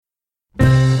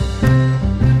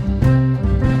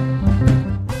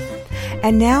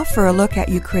And now for a look at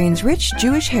Ukraine's rich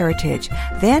Jewish heritage,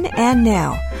 then and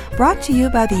now, brought to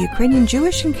you by the Ukrainian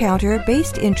Jewish Encounter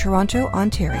based in Toronto,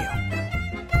 Ontario.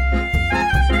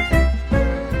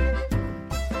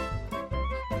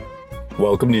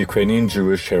 Welcome to Ukrainian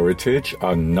Jewish Heritage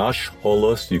on Nash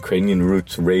Holos Ukrainian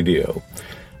Roots Radio.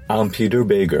 I'm Peter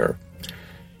Bager.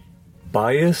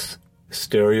 Bias,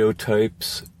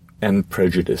 stereotypes, and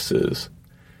prejudices.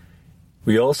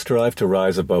 We all strive to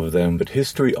rise above them, but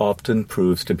history often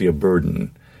proves to be a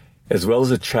burden, as well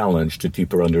as a challenge to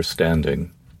deeper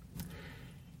understanding.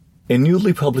 A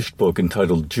newly published book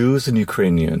entitled Jews and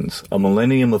Ukrainians, A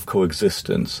Millennium of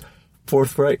Coexistence,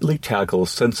 forthrightly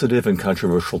tackles sensitive and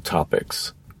controversial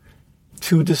topics.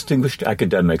 Two distinguished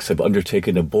academics have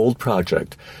undertaken a bold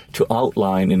project to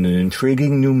outline in an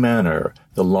intriguing new manner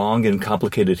the long and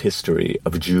complicated history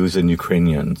of Jews and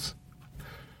Ukrainians.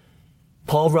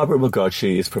 Paul Robert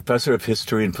Mogotsi is professor of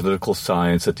history and political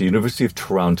science at the University of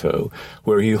Toronto,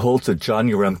 where he holds the John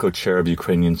Yaremko Chair of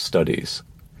Ukrainian Studies.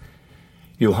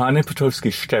 Yochanan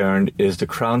Piotrowski-Stern is the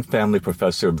Crown Family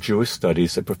Professor of Jewish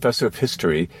Studies and Professor of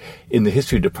History in the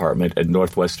History Department at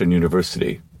Northwestern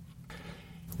University.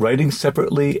 Writing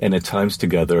separately and at times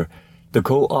together, the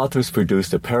co-authors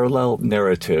produced a parallel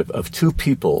narrative of two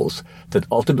peoples that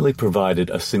ultimately provided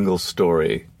a single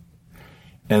story.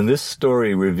 And this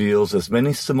story reveals as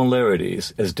many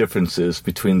similarities as differences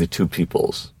between the two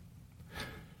peoples.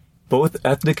 Both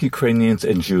ethnic Ukrainians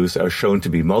and Jews are shown to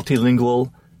be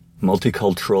multilingual,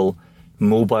 multicultural,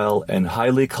 mobile, and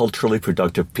highly culturally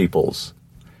productive peoples.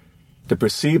 The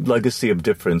perceived legacy of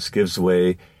difference gives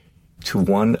way to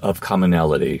one of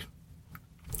commonality.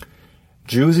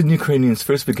 Jews and Ukrainians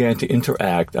first began to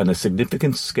interact on a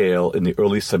significant scale in the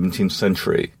early 17th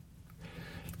century.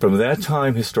 From that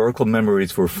time, historical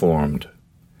memories were formed.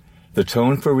 The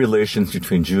tone for relations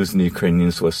between Jews and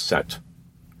Ukrainians was set.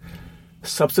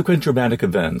 Subsequent dramatic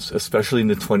events, especially in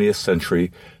the 20th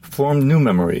century, formed new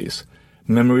memories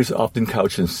often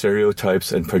couched in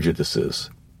stereotypes and prejudices.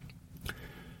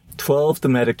 12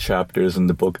 thematic chapters in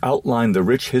the book outline the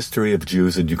rich history of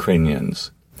Jews and Ukrainians.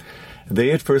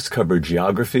 They at first covered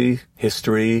geography,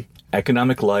 history,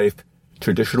 economic life,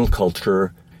 traditional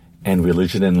culture, and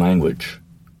religion and language.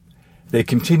 They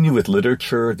continue with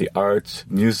literature, the arts,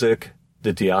 music,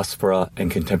 the diaspora, and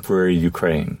contemporary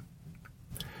Ukraine.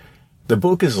 The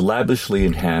book is lavishly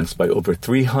enhanced by over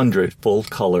 300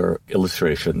 full-color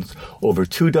illustrations, over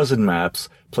 24 maps,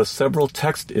 plus several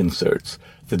text inserts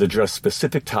that address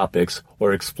specific topics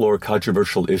or explore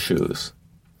controversial issues.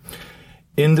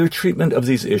 In their treatment of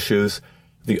these issues,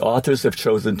 the authors have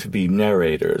chosen to be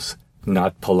narrators,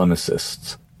 not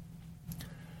polemicists.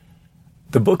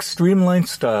 The book's streamlined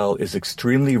style is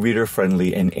extremely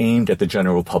reader-friendly and aimed at the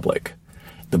general public.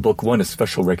 The book won a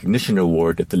special recognition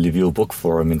award at the Lviv Book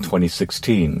Forum in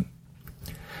 2016.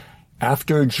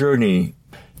 After a journey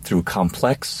through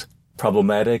complex,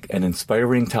 problematic, and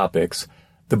inspiring topics,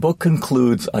 the book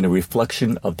concludes on a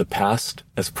reflection of the past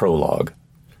as prologue.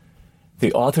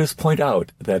 The authors point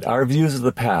out that our views of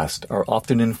the past are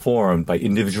often informed by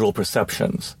individual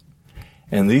perceptions,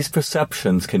 and these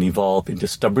perceptions can evolve into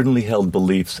stubbornly held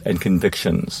beliefs and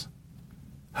convictions.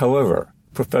 However,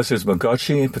 Professors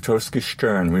Mogotsi and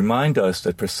Piotrowski-Stern remind us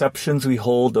that perceptions we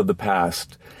hold of the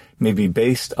past may be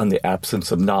based on the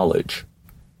absence of knowledge.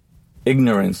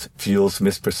 Ignorance fuels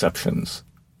misperceptions.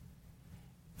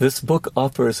 This book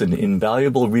offers an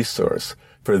invaluable resource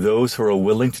for those who are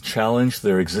willing to challenge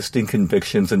their existing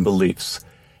convictions and beliefs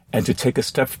and to take a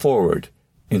step forward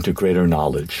into greater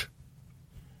knowledge.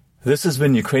 This has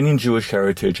been Ukrainian Jewish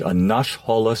Heritage on Nash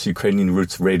Holos Ukrainian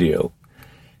Roots Radio.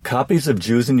 Copies of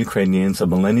Jews and Ukrainians, A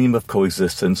Millennium of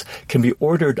Coexistence can be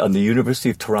ordered on the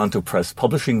University of Toronto Press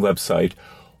publishing website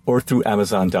or through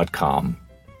Amazon.com.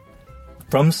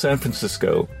 From San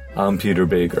Francisco, I'm Peter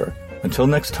Bager. Until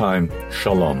next time,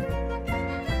 Shalom.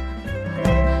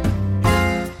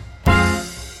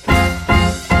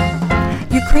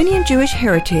 Ukrainian Jewish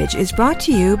Heritage is brought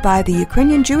to you by the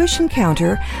Ukrainian Jewish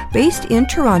Encounter based in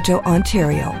Toronto,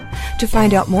 Ontario. To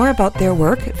find out more about their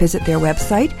work, visit their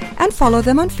website and follow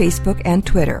them on Facebook and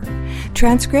Twitter.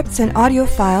 Transcripts and audio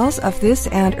files of this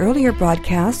and earlier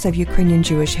broadcasts of Ukrainian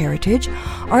Jewish Heritage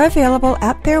are available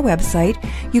at their website,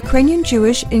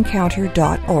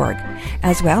 ukrainianjewishencounter.org,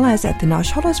 as well as at the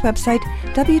Nash Holos website,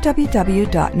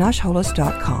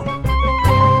 www.nashholos.com.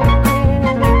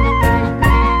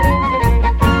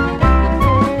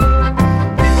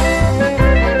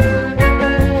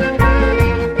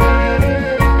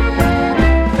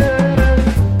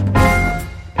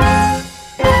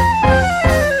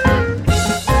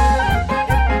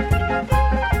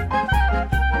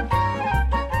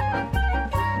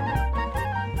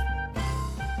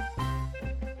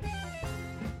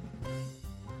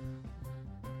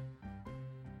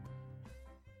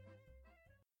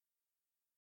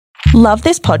 Love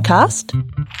this podcast?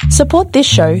 Support this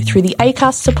show through the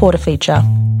Acast supporter feature.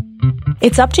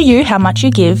 It's up to you how much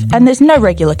you give, and there's no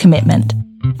regular commitment.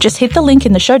 Just hit the link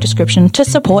in the show description to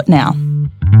support now.